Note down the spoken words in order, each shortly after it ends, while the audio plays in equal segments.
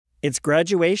It's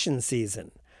graduation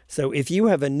season, so if you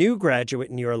have a new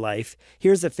graduate in your life,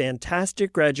 here's a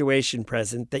fantastic graduation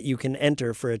present that you can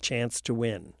enter for a chance to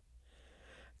win.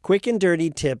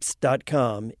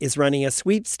 QuickandDirtyTips.com is running a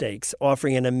sweepstakes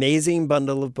offering an amazing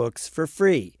bundle of books for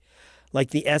free, like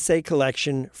the essay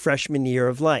collection Freshman Year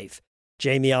of Life,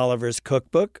 Jamie Oliver's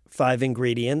cookbook, 5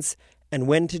 Ingredients, and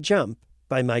When to Jump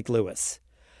by Mike Lewis.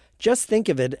 Just think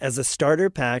of it as a starter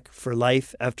pack for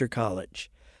life after college.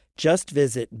 Just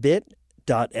visit bit.ly/QDT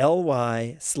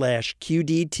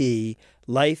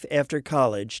Life After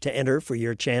College to enter for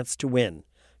your chance to win.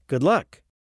 Good luck.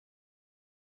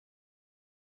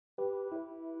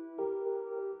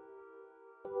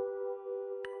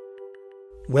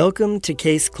 Welcome to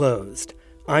Case Closed.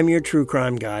 I'm your true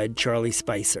crime guide, Charlie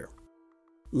Spicer.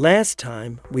 Last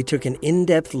time, we took an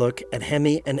in-depth look at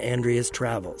Hemi and Andrea's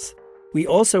travels. We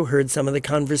also heard some of the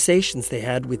conversations they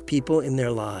had with people in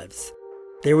their lives.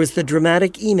 There was the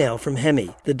dramatic email from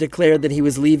Hemi that declared that he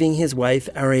was leaving his wife,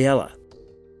 Ariella.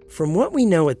 From what we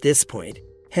know at this point,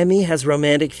 Hemi has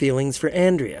romantic feelings for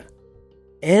Andrea.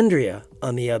 Andrea,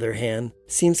 on the other hand,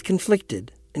 seems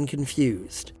conflicted and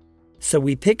confused. So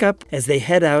we pick up as they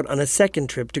head out on a second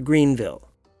trip to Greenville.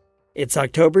 It's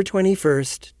October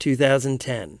 21st,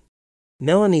 2010.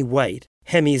 Melanie White,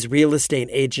 Hemi's real estate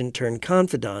agent turned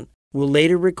confidant, will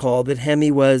later recall that Hemi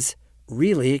was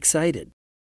really excited.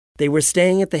 They were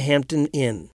staying at the Hampton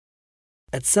Inn.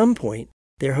 At some point,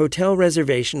 their hotel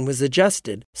reservation was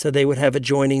adjusted so they would have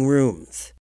adjoining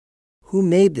rooms. Who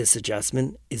made this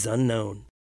adjustment is unknown.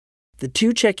 The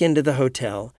two check into the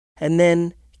hotel and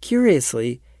then,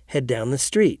 curiously, head down the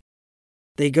street.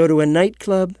 They go to a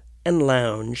nightclub and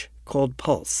lounge called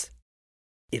Pulse.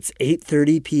 It's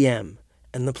 8:30 p.m.,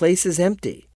 and the place is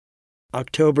empty.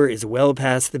 October is well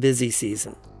past the busy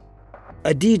season.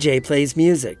 A DJ plays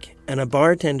music, and a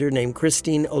bartender named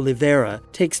Christine Oliveira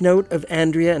takes note of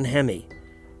Andrea and Hemi.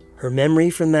 Her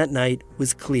memory from that night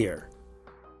was clear.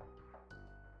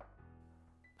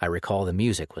 I recall the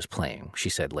music was playing, she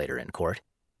said later in court.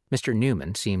 Mr.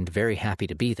 Newman seemed very happy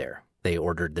to be there. They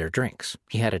ordered their drinks.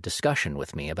 He had a discussion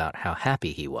with me about how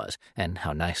happy he was and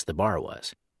how nice the bar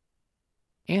was.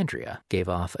 Andrea gave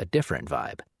off a different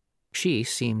vibe. She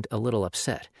seemed a little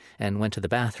upset and went to the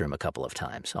bathroom a couple of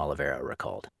times, Oliveira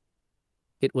recalled.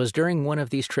 It was during one of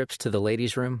these trips to the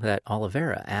ladies' room that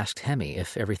Oliveira asked Hemi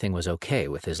if everything was okay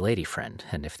with his lady friend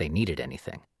and if they needed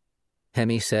anything.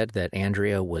 Hemi said that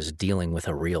Andrea was dealing with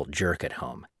a real jerk at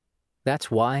home. That's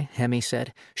why, Hemi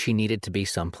said, she needed to be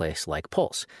someplace like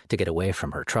Pulse to get away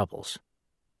from her troubles.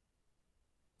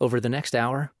 Over the next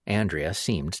hour, Andrea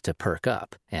seemed to perk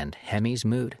up, and Hemi's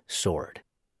mood soared.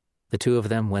 The two of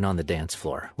them went on the dance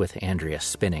floor, with Andrea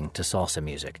spinning to salsa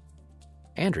music.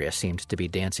 Andrea seemed to be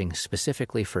dancing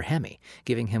specifically for Hemi,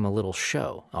 giving him a little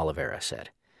show, Oliveira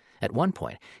said. At one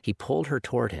point, he pulled her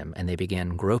toward him and they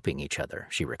began groping each other,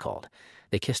 she recalled.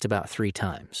 They kissed about 3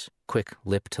 times, quick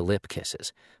lip-to-lip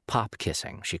kisses. Pop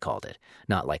kissing, she called it,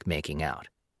 not like making out.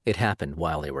 It happened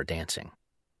while they were dancing.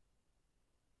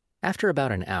 After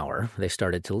about an hour, they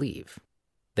started to leave.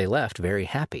 They left very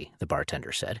happy, the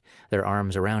bartender said, their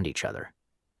arms around each other.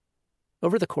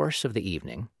 Over the course of the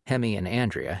evening, Hemi and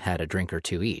Andrea had a drink or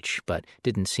 2 each, but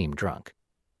didn't seem drunk.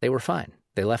 They were fine.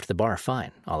 They left the bar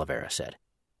fine, Oliveira said.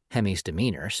 Hemi's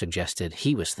demeanor suggested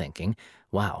he was thinking,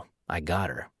 wow, I got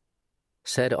her.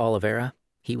 Said Oliveira,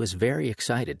 he was very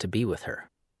excited to be with her.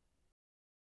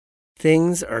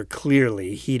 Things are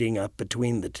clearly heating up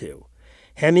between the two.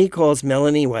 Hemi calls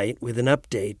Melanie White with an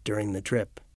update during the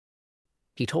trip.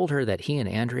 He told her that he and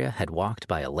Andrea had walked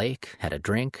by a lake, had a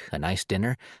drink, a nice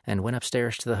dinner, and went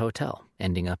upstairs to the hotel,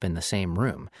 ending up in the same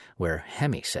room, where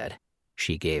Hemi said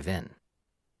she gave in.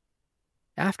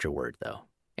 Afterward, though,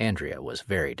 Andrea was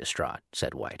very distraught,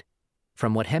 said White.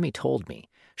 From what Hemi told me,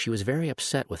 she was very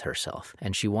upset with herself,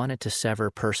 and she wanted to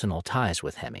sever personal ties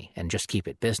with Hemi and just keep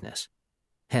it business.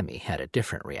 Hemi had a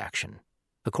different reaction.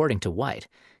 According to White,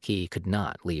 he could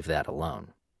not leave that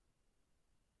alone.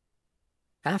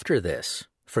 After this,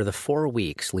 for the 4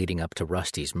 weeks leading up to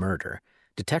Rusty's murder,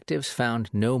 detectives found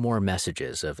no more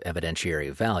messages of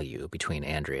evidentiary value between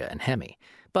Andrea and Hemi,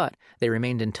 but they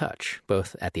remained in touch,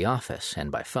 both at the office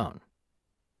and by phone.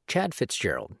 Chad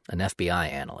Fitzgerald, an FBI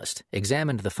analyst,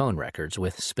 examined the phone records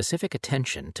with specific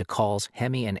attention to calls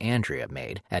Hemi and Andrea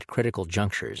made at critical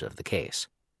junctures of the case.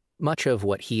 Much of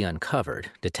what he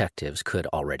uncovered, detectives could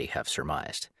already have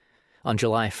surmised. On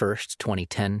July 1st,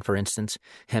 2010, for instance,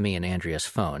 Hemi and Andrea's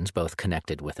phones both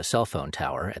connected with a cell phone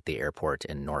tower at the airport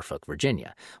in Norfolk,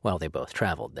 Virginia, while they both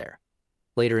traveled there.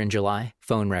 Later in July,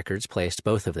 phone records placed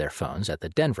both of their phones at the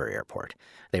Denver airport.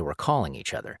 They were calling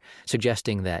each other,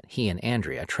 suggesting that he and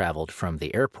Andrea traveled from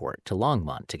the airport to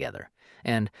Longmont together,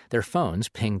 and their phones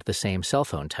pinged the same cell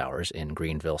phone towers in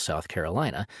Greenville, South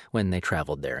Carolina, when they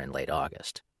traveled there in late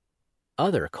August.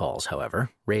 Other calls, however,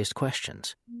 raised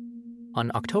questions.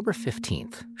 On October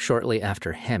 15th, shortly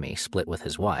after Hemi split with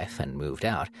his wife and moved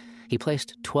out, he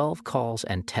placed 12 calls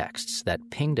and texts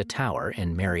that pinged a tower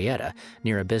in Marietta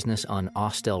near a business on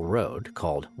Austell Road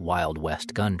called Wild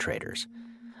West Gun Traders.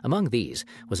 Among these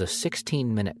was a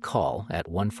 16-minute call at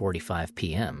 1:45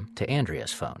 p.m. to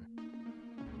Andrea's phone.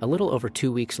 A little over 2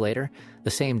 weeks later,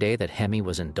 the same day that Hemi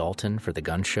was in Dalton for the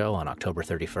gun show on October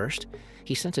 31st,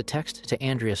 he sent a text to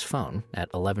Andrea's phone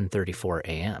at 11:34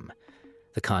 a.m.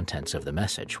 The contents of the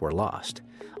message were lost.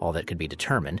 All that could be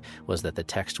determined was that the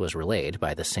text was relayed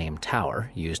by the same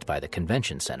tower used by the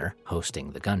convention center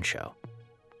hosting the gun show.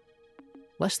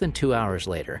 Less than 2 hours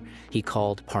later, he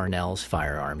called Parnell's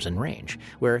Firearms and Range,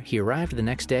 where he arrived the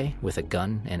next day with a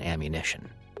gun and ammunition.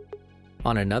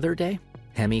 On another day,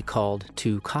 Hemi called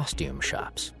 2 costume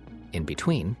shops. In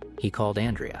between, he called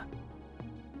Andrea.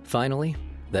 Finally,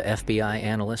 the FBI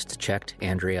analyst checked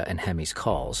Andrea and Hemi's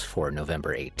calls for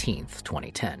November 18,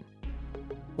 2010.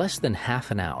 Less than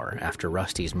half an hour after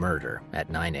Rusty's murder at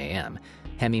 9 a.m.,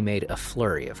 Hemi made a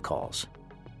flurry of calls.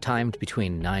 Timed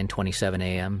between 9:27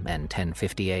 a.m. and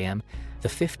 10:50 a.m., the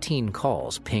 15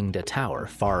 calls pinged a tower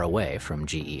far away from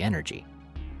GE Energy.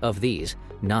 Of these,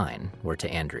 9 were to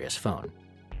Andrea's phone.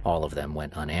 All of them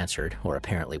went unanswered or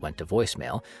apparently went to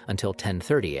voicemail until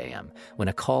 10:30 a.m., when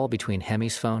a call between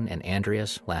Hemi's phone and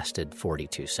Andrea's lasted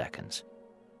 42 seconds.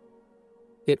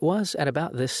 It was at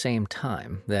about this same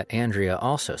time that Andrea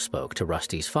also spoke to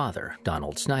Rusty's father,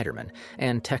 Donald Snyderman,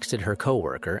 and texted her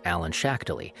coworker, Alan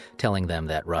Shachtely, telling them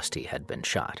that Rusty had been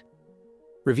shot.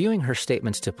 Reviewing her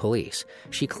statements to police,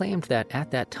 she claimed that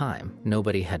at that time,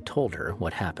 nobody had told her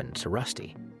what happened to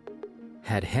Rusty.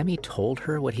 Had Hemi told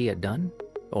her what he had done?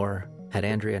 Or had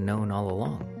Andrea known all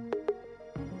along?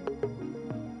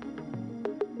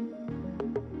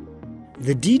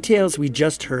 The details we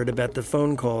just heard about the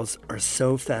phone calls are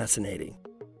so fascinating.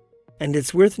 And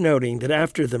it's worth noting that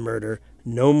after the murder,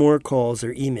 no more calls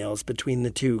or emails between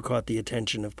the two caught the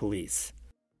attention of police.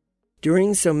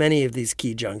 During so many of these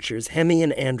key junctures, Hemi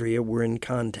and Andrea were in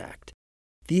contact.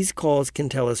 These calls can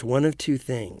tell us one of two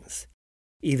things.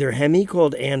 Either Hemi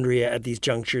called Andrea at these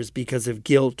junctures because of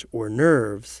guilt or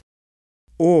nerves,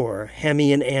 or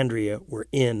Hemi and Andrea were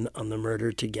in on the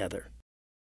murder together.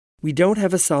 We don't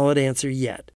have a solid answer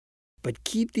yet, but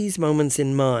keep these moments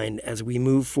in mind as we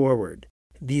move forward,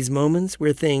 these moments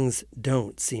where things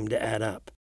don't seem to add up.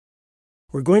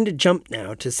 We're going to jump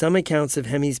now to some accounts of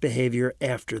Hemi's behavior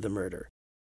after the murder.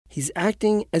 He's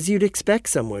acting as you'd expect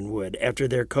someone would after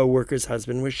their co-worker's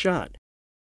husband was shot.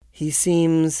 He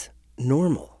seems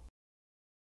normal.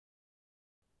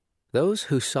 Those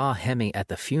who saw Hemi at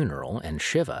the funeral and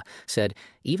Shiva said,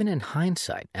 even in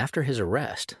hindsight, after his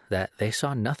arrest, that they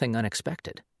saw nothing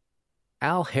unexpected.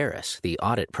 Al Harris, the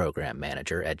audit program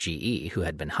manager at GE who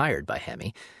had been hired by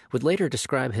Hemi, would later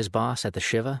describe his boss at the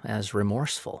Shiva as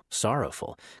remorseful,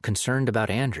 sorrowful, concerned about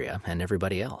Andrea and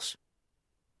everybody else.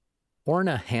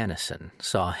 Orna Hannison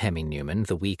saw Hemi Newman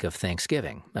the week of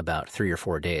Thanksgiving, about 3 or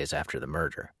 4 days after the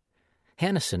murder.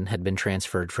 Hannison had been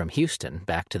transferred from Houston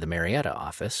back to the Marietta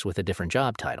office with a different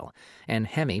job title, and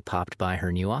Hemi popped by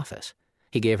her new office.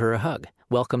 He gave her a hug,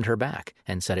 welcomed her back,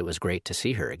 and said it was great to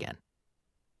see her again.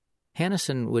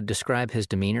 Hannison would describe his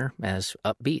demeanor as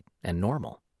upbeat and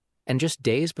normal. And just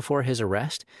days before his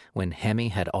arrest, when Hemi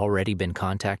had already been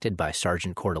contacted by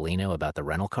Sergeant Cordellino about the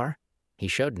rental car, he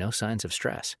showed no signs of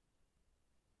stress.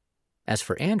 As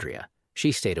for Andrea,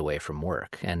 she stayed away from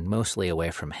work and mostly away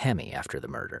from Hemi after the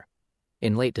murder.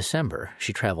 In late December,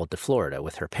 she traveled to Florida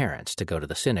with her parents to go to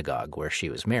the synagogue where she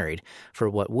was married for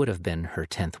what would have been her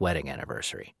 10th wedding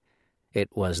anniversary. It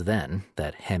was then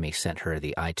that Hemi sent her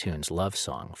the iTunes love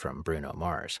song from Bruno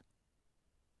Mars.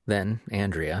 Then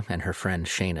Andrea and her friend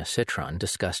Shayna Citron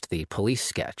discussed the police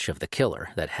sketch of the killer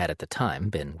that had at the time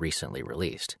been recently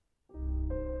released.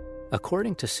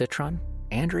 According to Citron,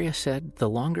 Andrea said the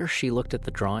longer she looked at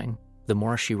the drawing, the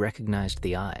more she recognized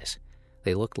the eyes.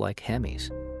 They looked like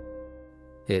Hemi's.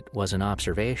 It was an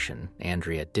observation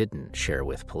Andrea didn't share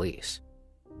with police.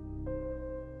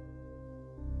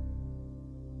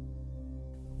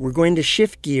 We're going to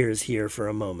shift gears here for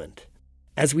a moment.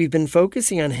 As we've been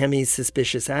focusing on Hemi's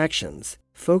suspicious actions,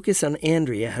 focus on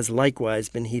Andrea has likewise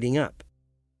been heating up.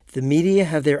 The media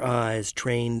have their eyes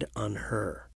trained on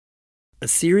her. A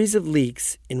series of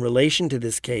leaks in relation to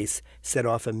this case set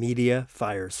off a media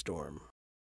firestorm.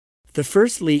 The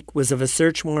first leak was of a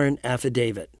search warrant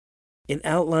affidavit. It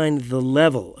outlined the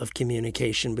level of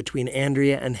communication between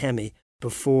Andrea and Hemy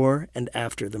before and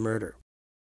after the murder.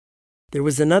 There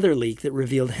was another leak that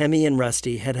revealed Hemy and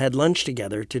Rusty had had lunch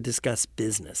together to discuss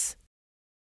business.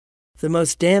 The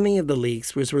most damning of the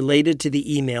leaks was related to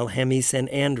the email Hemy sent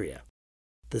Andrea.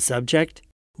 The subject,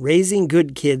 "Raising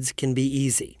good kids can be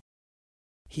easy."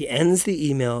 He ends the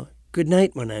email, "Good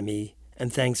night, mon ami,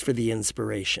 and thanks for the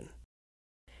inspiration."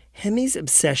 Hemy's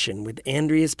obsession with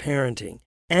Andrea's parenting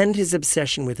and his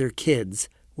obsession with her kids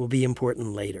will be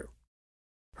important later.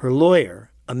 Her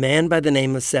lawyer, a man by the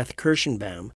name of Seth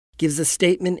Kirschenbaum, gives a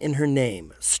statement in her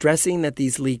name stressing that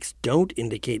these leaks don't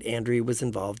indicate Andrea was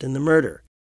involved in the murder.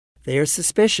 They are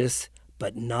suspicious,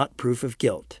 but not proof of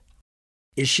guilt.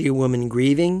 Is she a woman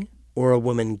grieving or a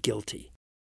woman guilty?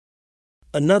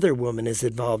 Another woman is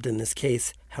involved in this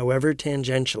case, however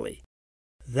tangentially.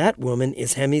 That woman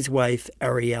is Hemy's wife,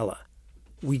 Ariella.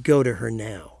 We go to her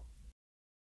now.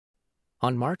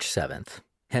 On March 7th,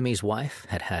 Hemy's wife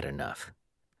had had enough.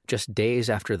 Just days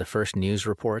after the first news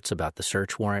reports about the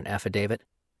search warrant affidavit,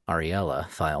 Ariella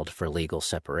filed for legal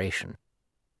separation.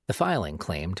 The filing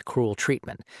claimed cruel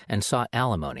treatment and sought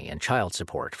alimony and child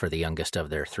support for the youngest of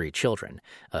their 3 children,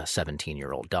 a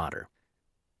 17-year-old daughter.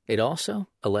 It also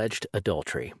alleged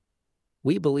adultery.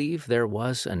 We believe there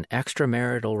was an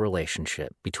extramarital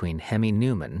relationship between Hemy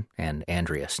Newman and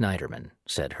Andrea Snyderman,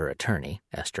 said her attorney,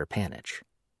 Esther Panich.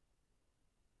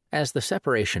 As the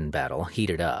separation battle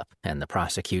heated up and the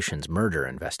prosecution's murder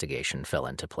investigation fell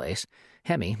into place,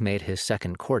 Hemy made his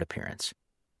second court appearance.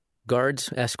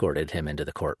 Guards escorted him into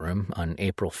the courtroom on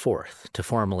April 4th to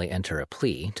formally enter a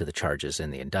plea to the charges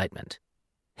in the indictment.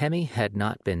 Hemy had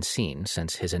not been seen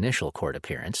since his initial court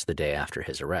appearance the day after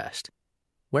his arrest.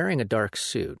 Wearing a dark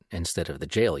suit instead of the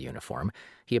jail uniform,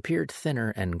 he appeared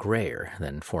thinner and grayer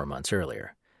than 4 months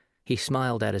earlier. He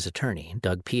smiled at his attorney,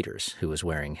 Doug Peters, who was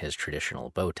wearing his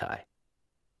traditional bow tie.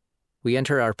 "We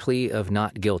enter our plea of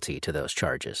not guilty to those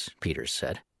charges," Peters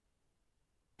said.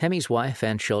 Hemy's wife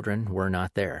and children were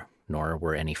not there, nor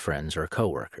were any friends or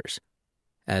co-workers.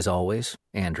 As always,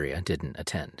 Andrea didn't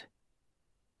attend.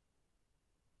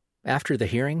 After the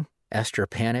hearing, Esther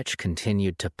Panich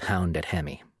continued to pound at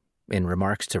Hemy. In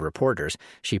remarks to reporters,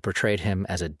 she portrayed him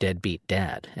as a deadbeat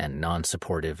dad and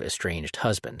non-supportive estranged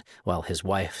husband, while his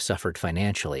wife suffered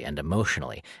financially and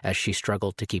emotionally as she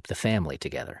struggled to keep the family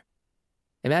together.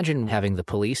 Imagine having the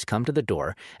police come to the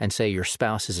door and say your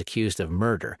spouse is accused of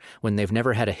murder when they've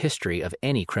never had a history of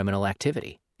any criminal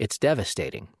activity. It's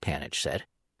devastating, Panich said.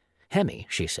 Hemy,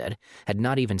 she said, had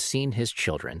not even seen his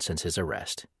children since his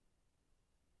arrest.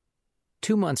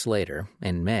 2 months later,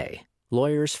 in May,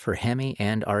 lawyers for Hemy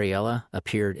and Ariella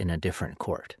appeared in a different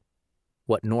court.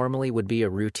 What normally would be a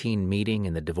routine meeting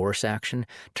in the divorce action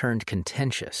turned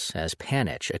contentious as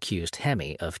Panich accused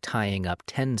Hemy of tying up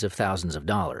tens of thousands of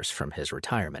dollars from his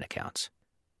retirement accounts.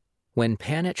 When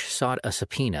Panich sought a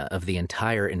subpoena of the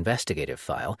entire investigative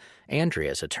file,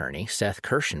 Andrea's attorney, Seth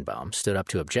Kirschenbaum, stood up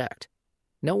to object.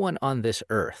 "No one on this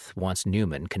earth wants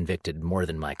Newman convicted more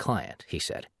than my client," he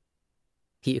said.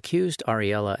 He accused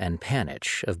Ariella and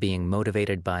Panich of being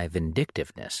motivated by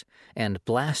vindictiveness and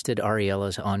blasted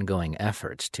Ariella's ongoing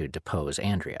efforts to depose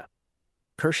Andrea.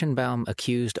 Kirschenbaum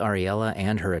accused Ariella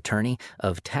and her attorney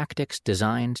of tactics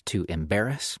designed to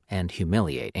embarrass and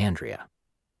humiliate Andrea.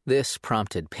 This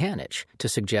prompted Panich to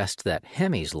suggest that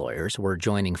Hemy's lawyers were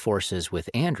joining forces with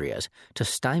Andrea's to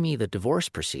stymie the divorce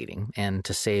proceeding and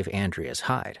to save Andrea's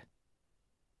hide.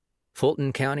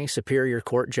 Fulton County Superior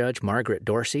Court Judge Margaret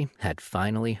Dorsey had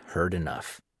finally heard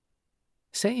enough.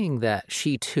 Saying that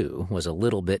she, too, was a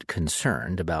little bit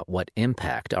concerned about what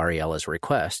impact Ariella's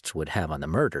requests would have on the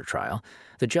murder trial,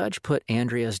 the judge put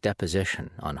Andrea's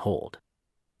deposition on hold.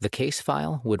 The case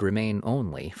file would remain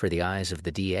only for the eyes of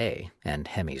the DA and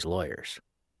Hemy's lawyers.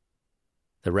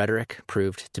 The rhetoric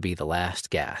proved to be the last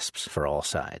gasps for all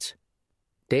sides.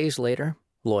 Days later,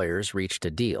 lawyers reached a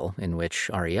deal in which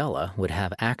Ariella would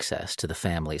have access to the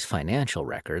family's financial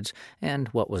records and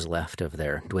what was left of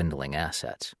their dwindling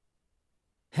assets.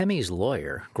 Hemy's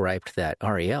lawyer griped that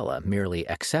Ariella merely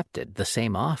accepted the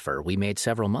same offer we made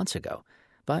several months ago,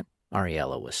 but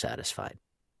Ariella was satisfied.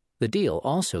 The deal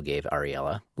also gave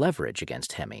Ariella leverage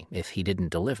against Hemy if he didn't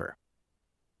deliver.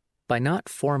 By not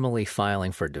formally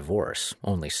filing for divorce,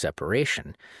 only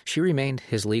separation, she remained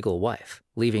his legal wife,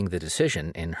 leaving the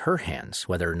decision in her hands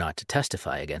whether or not to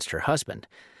testify against her husband,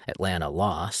 Atlanta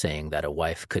law saying that a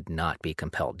wife could not be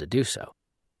compelled to do so.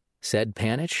 Said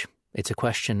Panich, "It's a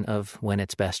question of when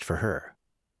it's best for her."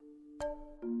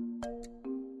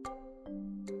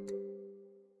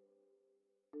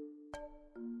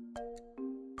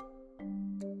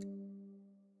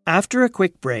 After a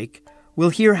quick break, we'll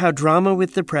hear how drama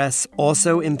with the press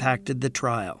also impacted the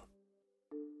trial.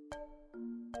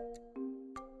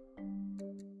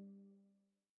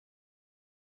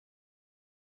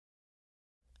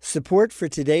 Support for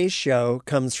today's show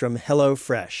comes from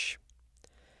HelloFresh.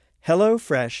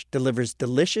 HelloFresh delivers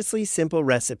deliciously simple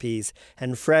recipes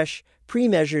and fresh,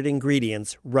 pre-measured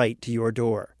ingredients right to your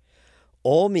door.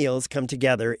 All meals come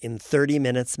together in 30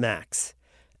 minutes max,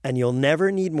 and you'll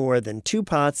never need more than 2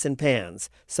 pots and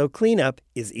pans, so cleanup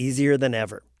is easier than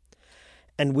ever.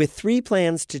 And with 3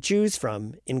 plans to choose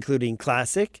from, including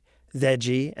classic,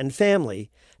 veggie, and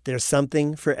family, there's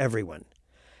something for everyone.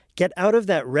 Get out of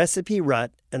that recipe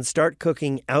rut and start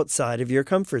cooking outside of your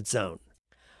comfort zone.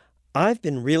 I've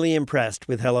been really impressed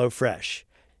with HelloFresh.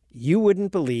 You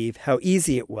wouldn't believe how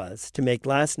easy it was to make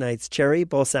last night's cherry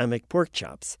balsamic pork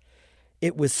chops.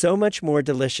 It was so much more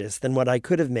delicious than what I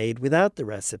could have made without the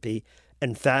recipe,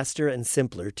 and faster and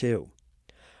simpler too.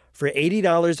 For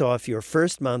 $80 off your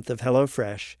first month of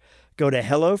HelloFresh, go to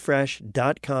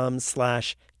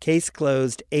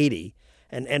hellofresh.com/caseclosed80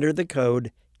 and enter the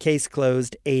code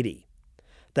caseclosed80.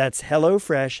 That's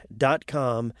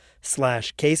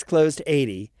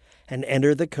hellofresh.com/caseclosed80 and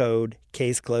enter the code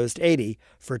caseclosed80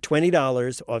 for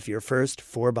 $20 off your first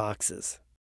 4 boxes.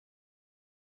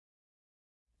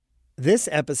 This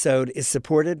episode is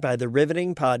supported by the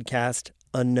riveting podcast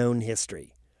Unknown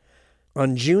History.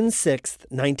 On June 6,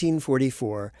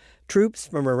 1944, troops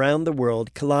from around the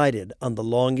world collided on the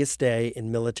longest day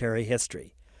in military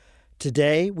history.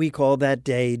 Today, we call that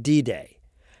day D-Day.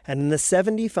 And in the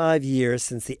 75 years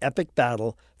since the epic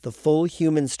battle, the full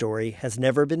human story has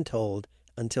never been told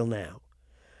until now.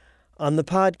 On the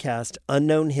podcast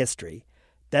Unknown History,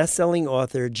 best-selling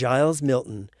author Giles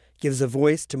Milton gives a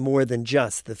voice to more than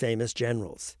just the famous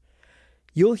generals.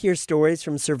 You'll hear stories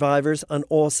from survivors on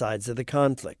all sides of the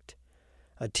conflict.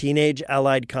 A teenage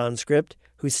Allied conscript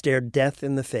who stared death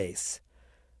in the face,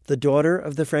 the daughter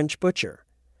of the French butcher,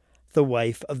 the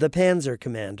wife of the Panzer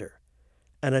commander,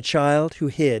 and a child who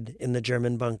hid in the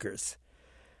German bunkers.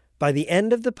 By the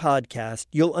end of the podcast,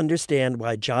 you'll understand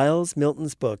why Giles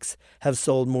Milton's books have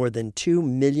sold more than 2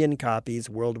 million copies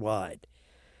worldwide.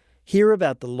 Hear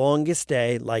about the longest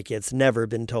day like it's never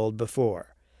been told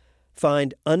before.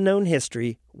 Find Unknown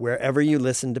History wherever you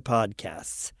listen to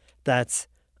podcasts. That's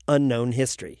Unknown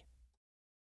History.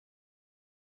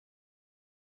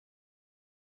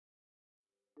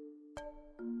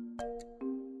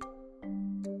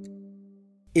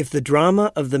 If the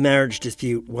drama of the marriage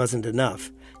dispute wasn't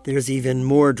enough, there's even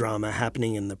more drama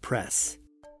happening in the press.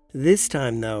 This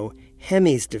time, though,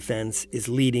 Hemi's defense is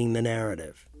leading the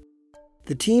narrative.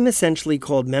 The team essentially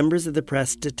called members of the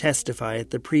press to testify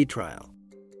at the pretrial.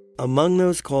 Among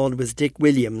those called was Dick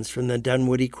Williams from the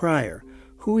Dunwoody Crier,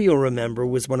 who you'll remember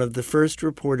was one of the first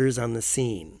reporters on the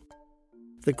scene.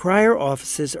 The Crier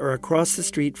offices are across the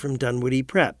street from Dunwoody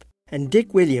Prep, and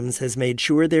Dick Williams has made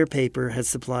sure their paper has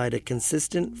supplied a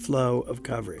consistent flow of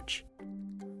coverage.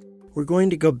 We're going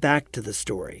to go back to the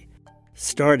story,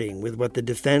 starting with what the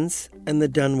defense and the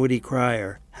Dunwoody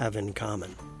Crier have in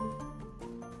common.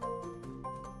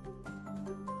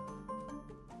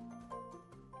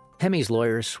 Hemi's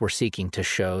lawyers were seeking to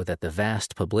show that the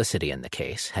vast publicity in the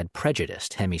case had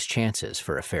prejudiced Hemi's chances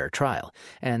for a fair trial,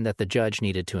 and that the judge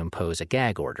needed to impose a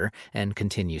gag order and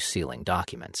continue sealing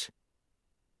documents.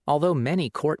 Although many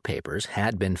court papers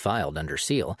had been filed under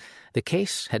seal, the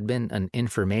case had been an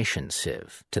information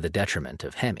sieve to the detriment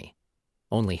of Hemi.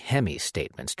 Only Hemi's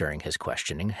statements during his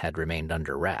questioning had remained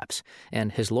under wraps,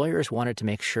 and his lawyers wanted to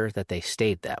make sure that they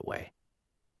stayed that way.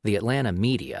 The Atlanta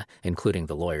media, including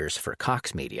the lawyers for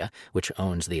Cox Media, which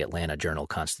owns the Atlanta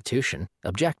Journal-Constitution,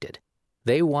 objected.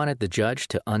 They wanted the judge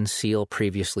to unseal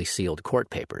previously sealed court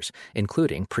papers,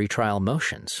 including pretrial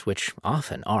motions, which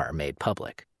often are made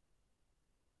public.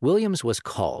 Williams was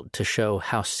called to show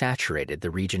how saturated the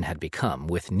region had become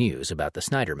with news about the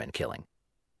Snyderman killing.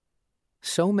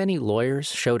 So many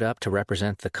lawyers showed up to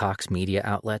represent the Cox Media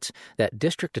outlets that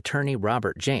District Attorney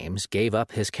Robert James gave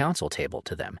up his counsel table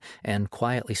to them and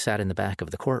quietly sat in the back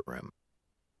of the courtroom.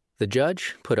 The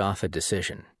judge put off a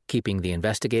decision, keeping the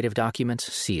investigative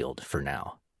documents sealed for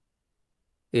now.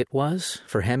 It was,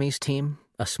 for Hemi's team,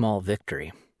 a small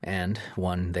victory, and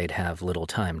one they'd have little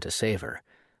time to savor,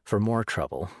 for more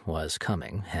trouble was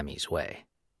coming Hemi's way.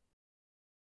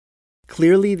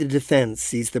 Clearly, the defense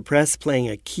sees the press playing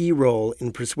a key role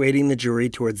in persuading the jury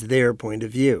towards their point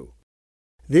of view.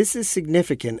 This is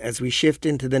significant as we shift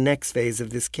into the next phase of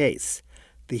this case,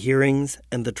 the hearings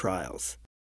and the trials.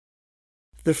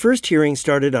 The first hearing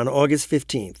started on August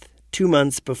 15th, 2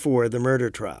 months before the murder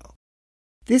trial.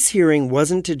 This hearing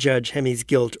wasn't to judge Hemi's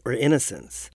guilt or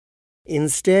innocence.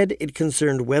 Instead, it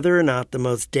concerned whether or not the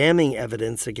most damning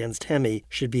evidence against Hemi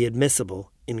should be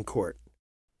admissible in court.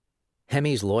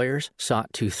 Hemi's lawyers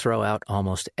sought to throw out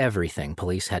almost everything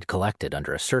police had collected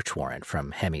under a search warrant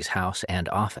from Hemi's house and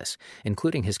office,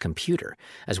 including his computer,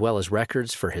 as well as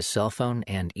records for his cell phone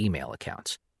and email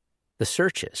accounts. The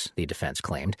searches, the defense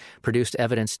claimed, produced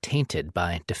evidence tainted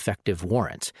by defective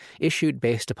warrants, issued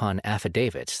based upon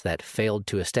affidavits that failed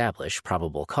to establish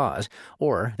probable cause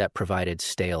or that provided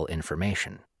stale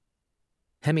information.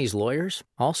 Hemi's lawyers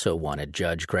also wanted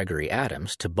Judge Gregory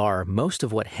Adams to bar most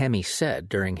of what Hemi said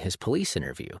during his police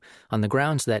interview on the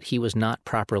grounds that he was not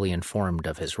properly informed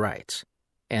of his rights.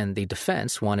 And the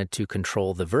defense wanted to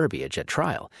control the verbiage at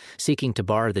trial, seeking to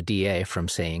bar the DA from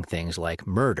saying things like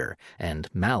murder and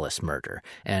malice murder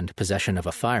and possession of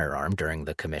a firearm during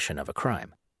the commission of a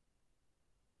crime.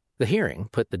 The hearing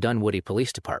put the Dunwoody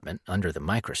Police Department under the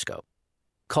microscope.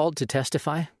 Called to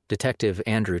testify, Detective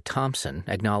Andrew Thompson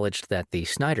acknowledged that the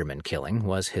Snyderman killing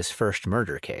was his first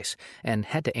murder case and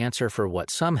had to answer for what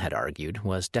some had argued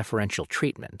was deferential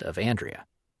treatment of Andrea.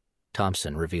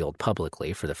 Thompson revealed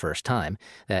publicly for the first time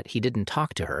that he didn't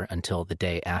talk to her until the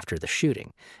day after the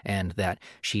shooting, and that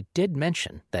she did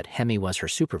mention that Hemi was her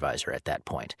supervisor at that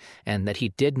point, and that he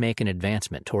did make an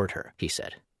advancement toward her, he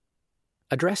said.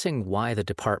 Addressing why the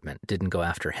department didn't go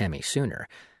after Hemi sooner,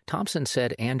 Thompson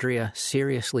said Andrea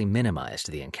seriously minimized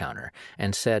the encounter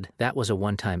and said that was a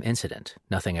one-time incident.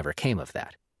 Nothing ever came of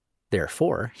that.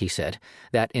 Therefore, he said,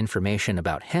 that information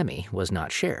about Hemi was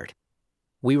not shared.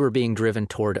 We were being driven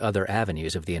toward other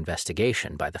avenues of the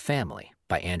investigation by the family,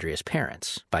 by Andrea's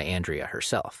parents, by Andrea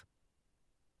herself.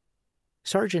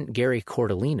 Sergeant Gary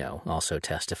Cordellino also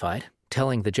testified,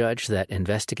 telling the judge that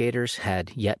investigators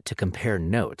had yet to compare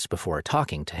notes before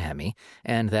talking to Hemi,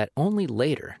 and that only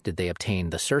later did they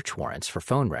obtain the search warrants for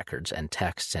phone records and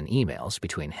texts and emails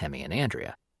between Hemi and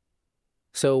Andrea.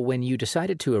 So when you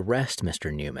decided to arrest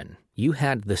Mr. Newman, you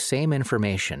had the same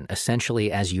information essentially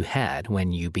as you had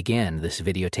when you began this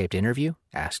videotaped interview?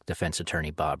 Asked defense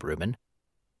attorney Bob Rubin.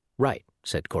 Right,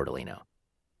 said Cordellino.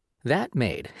 That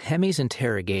made Hemi's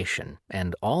interrogation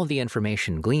and all the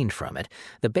information gleaned from it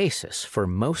the basis for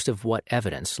most of what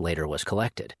evidence later was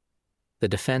collected. The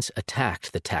defense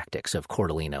attacked the tactics of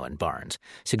Cordellino and Barnes,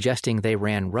 suggesting they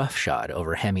ran roughshod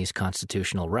over Hemi's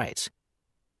constitutional rights.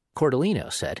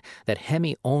 Cordellino said that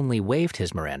Hemi only waived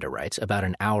his Miranda rights about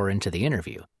an hour into the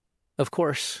interview. Of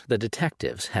course, the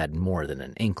detectives had more than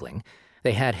an inkling.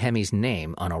 They had Hemi's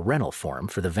name on a rental form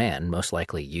for the van most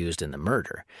likely used in the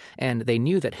murder, and they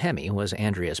knew that Hemi was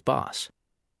Andrea's boss.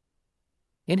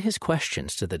 In his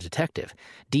questions to the detective,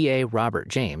 DA Robert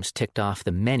James ticked off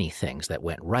the many things that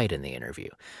went right in the interview,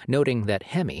 noting that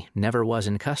Hemi never was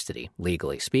in custody,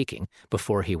 legally speaking,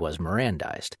 before he was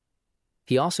Mirandized.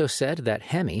 He also said that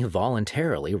Hemi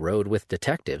voluntarily rode with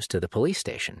detectives to the police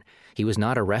station. He was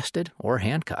not arrested or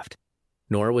handcuffed.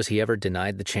 Nor was he ever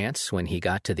denied the chance when he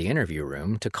got to the interview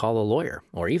room to call a lawyer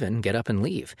or even get up and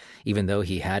leave, even though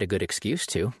he had a good excuse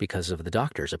to because of the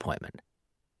doctor's appointment.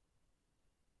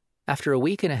 After a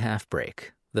week-and-a-half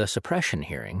break, the suppression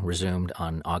hearing resumed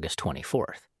on August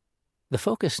 24th. The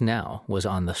focus now was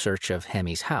on the search of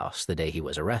Hemi's house the day he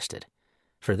was arrested.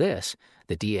 For this,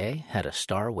 the DA had a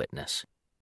star witness.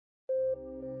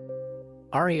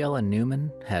 Ariella Newman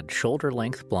had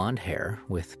shoulder-length blonde hair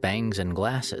with bangs and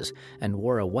glasses and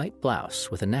wore a white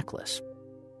blouse with a necklace.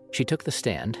 She took the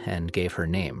stand and gave her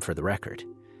name for the record.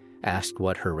 Asked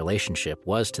what her relationship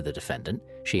was to the defendant,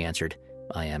 she answered,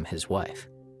 "I am his wife."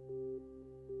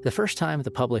 The first time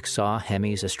the public saw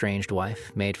Hemi's estranged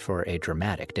wife made for a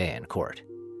dramatic day in court.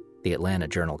 The Atlanta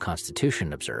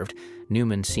Journal-Constitution observed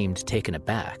Newman seemed taken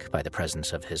aback by the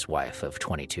presence of his wife of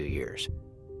 22 years.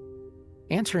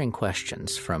 Answering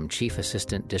questions from Chief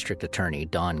Assistant District Attorney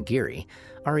Don Geary,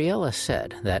 Ariella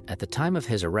said that at the time of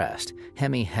his arrest,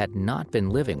 Hemi had not been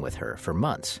living with her for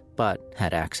months, but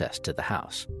had access to the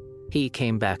house. He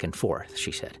came back and forth,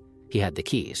 she said. He had the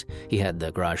keys, he had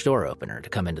the garage door opener to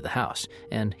come into the house,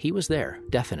 and he was there,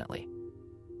 definitely.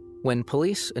 When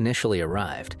police initially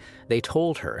arrived, they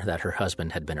told her that her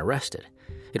husband had been arrested.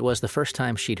 It was the first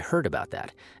time she'd heard about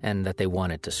that, and that they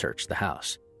wanted to search the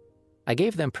house. I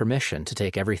gave them permission to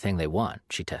take everything they want,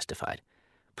 she testified.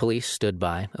 Police stood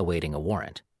by, awaiting a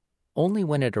warrant. Only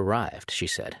when it arrived, she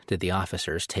said, did the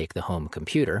officers take the home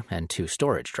computer and 2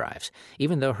 storage drives,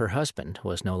 even though her husband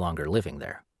was no longer living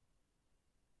there.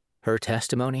 Her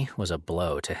testimony was a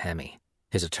blow to Hemi.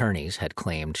 His attorneys had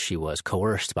claimed she was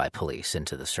coerced by police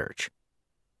into the search.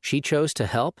 She chose to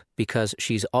help because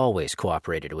she's always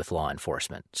cooperated with law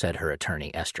enforcement, said her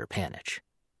attorney Esther Panich.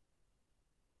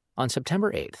 On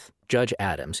September 8th, Judge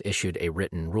Adams issued a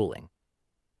written ruling.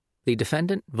 The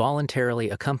defendant voluntarily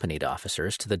accompanied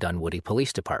officers to the Dunwoody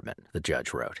Police Department, the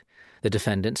judge wrote. The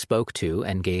defendant spoke to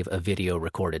and gave a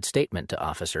video-recorded statement to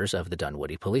officers of the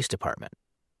Dunwoody Police Department.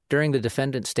 During the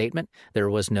defendant's statement, there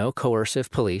was no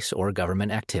coercive police or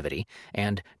government activity,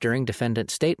 and during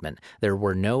defendant's statement, there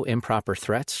were no improper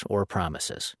threats or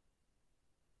promises.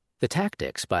 The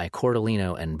tactics by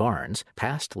Cordellino and Barnes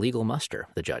passed legal muster,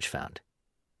 the judge found.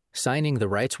 Signing the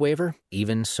rights waiver,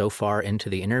 even so far into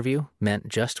the interview, meant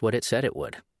just what it said it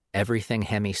would. Everything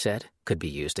Hemme said could be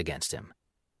used against him.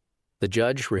 The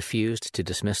judge refused to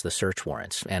dismiss the search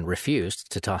warrants and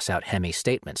refused to toss out Hemme's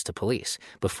statements to police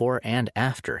before and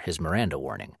after his Miranda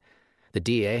warning. The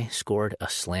DA scored a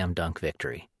slam-dunk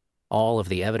victory. All of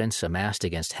the evidence amassed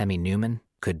against Hemme Newman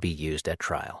could be used at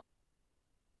trial.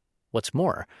 What's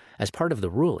more, as part of the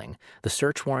ruling, the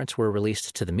search warrants were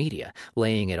released to the media,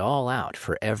 laying it all out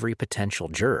for every potential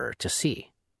juror to see.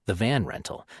 The van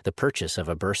rental, the purchase of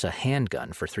a Bersa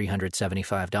handgun for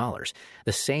 $375,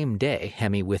 the same day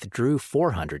Hemme withdrew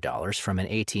 $400 from an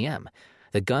ATM,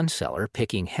 the gun seller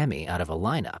picking Hemme out of a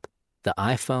lineup, the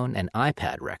iPhone and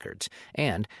iPad records,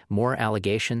 and more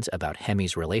allegations about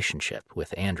Hemme's relationship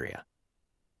with Andrea.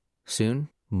 Soon,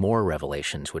 more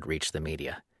revelations would reach the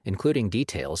media, including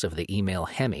details of the email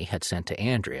Hemme had sent to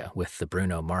Andrea with the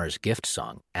Bruno Mars gift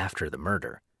song after the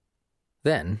murder.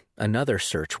 Then, another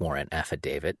search warrant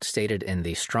affidavit stated in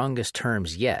the strongest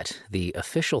terms yet the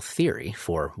official theory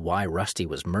for why Rusty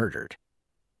was murdered.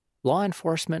 Law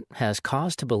enforcement has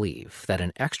cause to believe that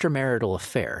an extramarital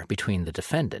affair between the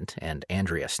defendant and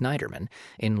Andrea Snyderman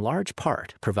in large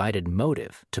part provided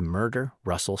motive to murder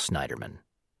Russell Snyderman.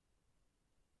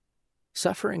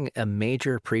 Suffering a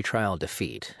major pretrial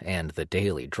defeat and the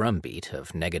daily drumbeat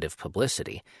of negative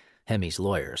publicity, Hemme's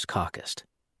lawyers caucused.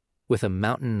 With a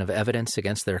mountain of evidence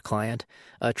against their client,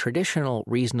 a traditional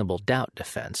reasonable doubt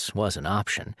defense was an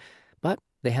option, but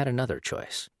they had another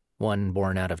choice, one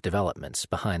born out of developments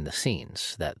behind the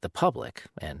scenes that the public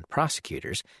and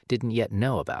prosecutors didn't yet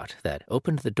know about that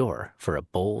opened the door for a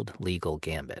bold legal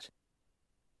gambit.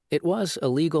 It was a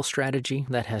legal strategy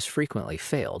that has frequently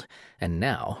failed and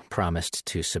now promised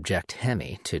to subject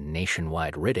Hemme to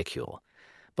nationwide ridicule,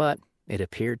 but it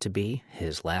appeared to be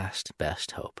his last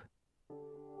best hope.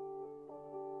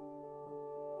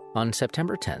 On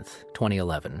September 10,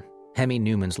 2011, Hemme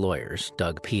Newman's lawyers,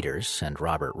 Doug Peters and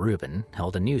Robert Rubin,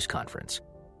 held a news conference.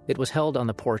 It was held on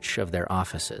the porch of their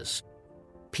offices.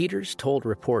 Peters told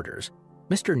reporters,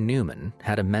 Mr. Newman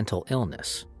had a mental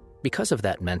illness. Because of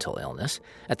that mental illness,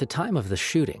 at the time of the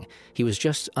shooting, he was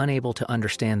just unable to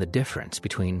understand the difference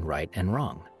between right and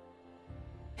wrong.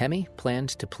 Hemme planned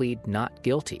to plead not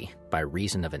guilty by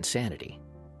reason of insanity.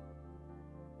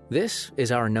 This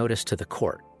is our notice to the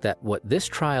court that what this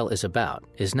trial is about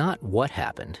is not what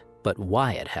happened, but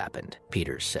why it happened,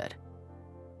 Peters said.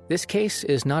 This case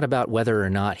is not about whether or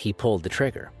not he pulled the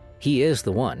trigger. He is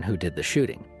the one who did the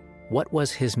shooting. What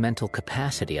was his mental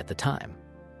capacity at the time?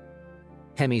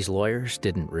 Hemme's lawyers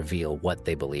didn't reveal what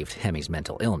they believed Hemme's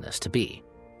mental illness to be.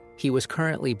 He was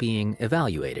currently being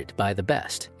evaluated by the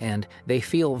best, and they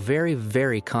feel very,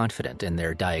 very confident in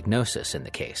their diagnosis in the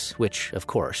case, which, of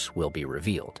course, will be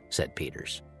revealed, said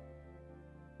Peters.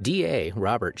 DA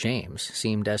Robert James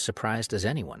seemed as surprised as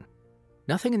anyone.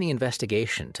 Nothing in the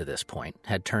investigation to this point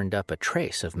had turned up a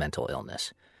trace of mental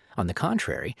illness. On the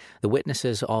contrary, the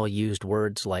witnesses all used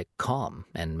words like calm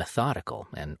and methodical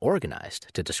and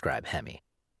organized to describe Hemme.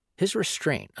 His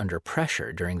restraint under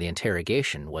pressure during the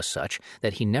interrogation was such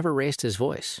that he never raised his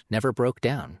voice, never broke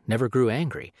down, never grew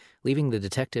angry, leaving the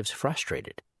detectives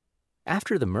frustrated.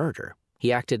 After the murder,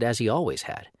 he acted as he always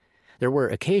had. There were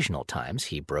occasional times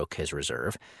he broke his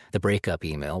reserve. The breakup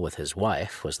email with his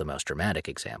wife was the most dramatic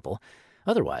example.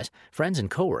 Otherwise, friends and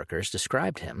coworkers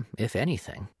described him, if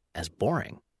anything, as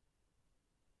boring.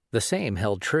 The same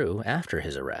held true after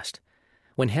his arrest.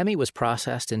 When Hemme was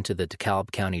processed into the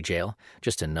DeKalb County Jail,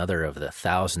 just another of the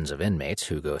thousands of inmates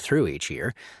who go through each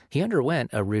year, he underwent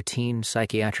a routine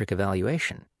psychiatric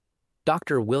evaluation.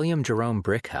 Dr. William Jerome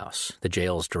Brickhouse, the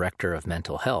jail's director of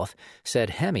mental health,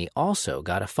 said Hemme also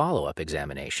got a follow-up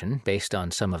examination based on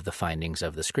some of the findings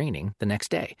of the screening the next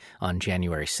day, on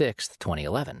January 6,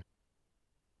 2011.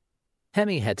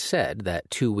 Hemme had said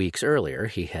that 2 weeks earlier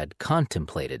he had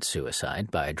contemplated suicide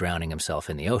by drowning himself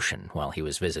in the ocean while he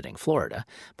was visiting Florida,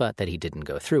 but that he didn't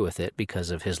go through with it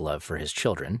because of his love for his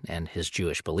children and his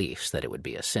Jewish beliefs that it would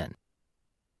be a sin.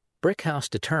 Brickhouse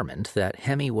determined that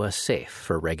Hemme was safe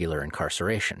for regular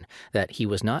incarceration, that he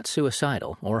was not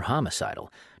suicidal or homicidal,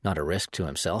 not a risk to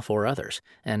himself or others,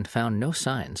 and found no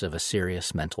signs of a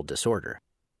serious mental disorder.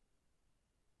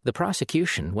 The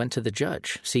prosecution went to the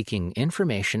judge seeking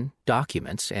information,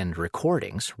 documents, and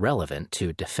recordings relevant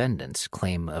to defendant's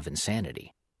claim of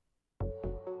insanity.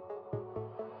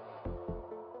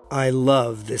 I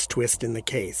love this twist in the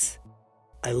case.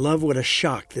 I love what a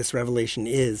shock this revelation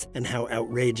is and how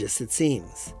outrageous it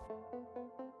seems.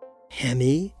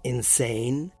 Hemi?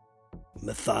 Insane?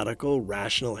 Methodical,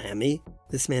 rational Hemi?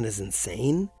 This man is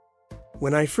insane?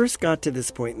 When I first got to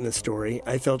this point in the story,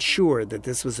 I felt sure that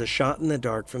this was a shot in the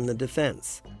dark from the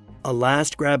defense, a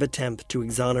last-grab attempt to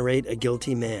exonerate a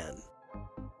guilty man.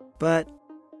 But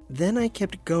then I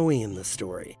kept going in the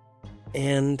story,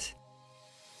 and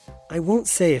I won't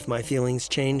say if my feelings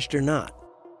changed or not.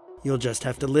 You'll just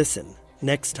have to listen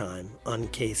next time on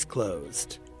Case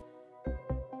Closed.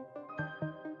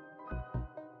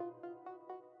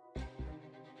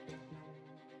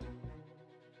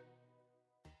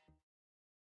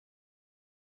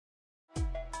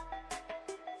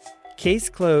 Case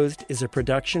Closed is a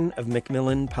production of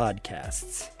Macmillan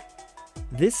Podcasts.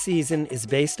 This season is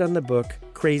based on the book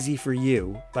Crazy for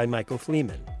You by Michael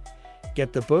Fleeman.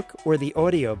 Get the book or the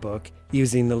audiobook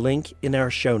using the link in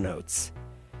our show notes.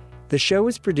 The show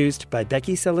is produced by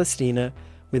Becky Celestina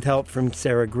with help from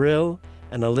Sarah Grill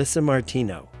and Alyssa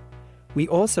Martino. We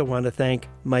also want to thank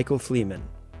Michael Fleeman.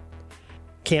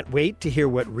 Can't wait to hear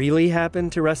what really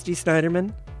happened to Rusty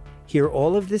Snyderman? Hear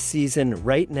all of this season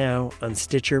right now on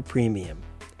Stitcher Premium.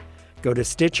 Go to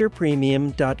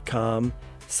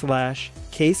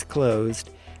stitcherpremium.com/caseclosed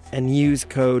and use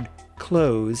code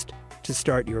CLOSED to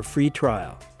start your free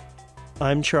trial.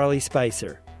 I'm Charlie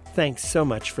Spicer. Thanks so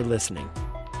much for listening.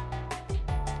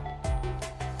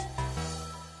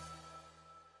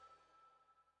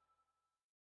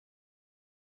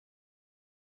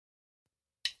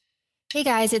 Hey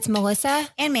guys, it's Melissa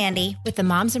and Mandy with the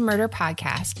Moms and Murder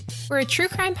Podcast. We're a true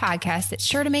crime podcast that's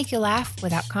sure to make you laugh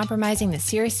without compromising the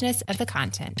seriousness of the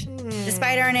content.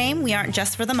 Despite our name, we aren't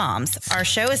just for the moms. Our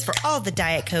show is for all the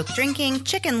Diet Coke drinking,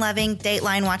 chicken-loving,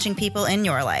 Dateline-watching people in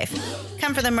your life.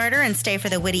 Come for the murder and stay for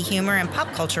the witty humor and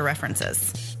pop culture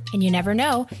references. And you never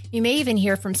know, you may even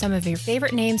hear from some of your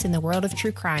favorite names in the world of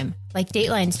true crime, like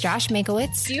Dateline's Josh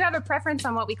Mankiewicz. Do you have a preference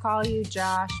on what we call you?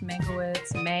 Josh,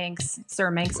 Mankiewicz, Manx,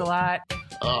 Sir Manx-a-Lot?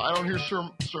 I don't hear Sir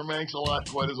Manx-a-Lot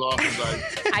quite as often as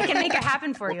I can make it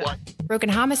happen for you. Broken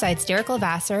Homicide's Derek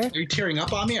Levasseur. Are you tearing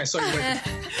up on me? I saw you went.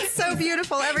 So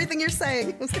beautiful, everything you're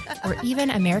saying. Or even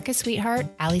America's sweetheart,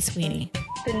 Allie Sweeney.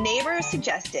 The neighbor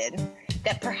suggested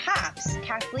that perhaps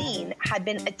Kathleen had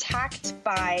been attacked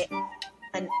by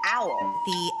an owl.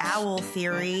 The owl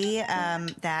theory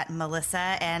that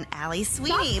Melissa and Allie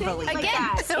Sweeney believe.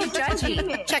 Again, so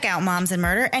judgy. Check out Moms and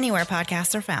Murder anywhere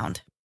podcasts are found.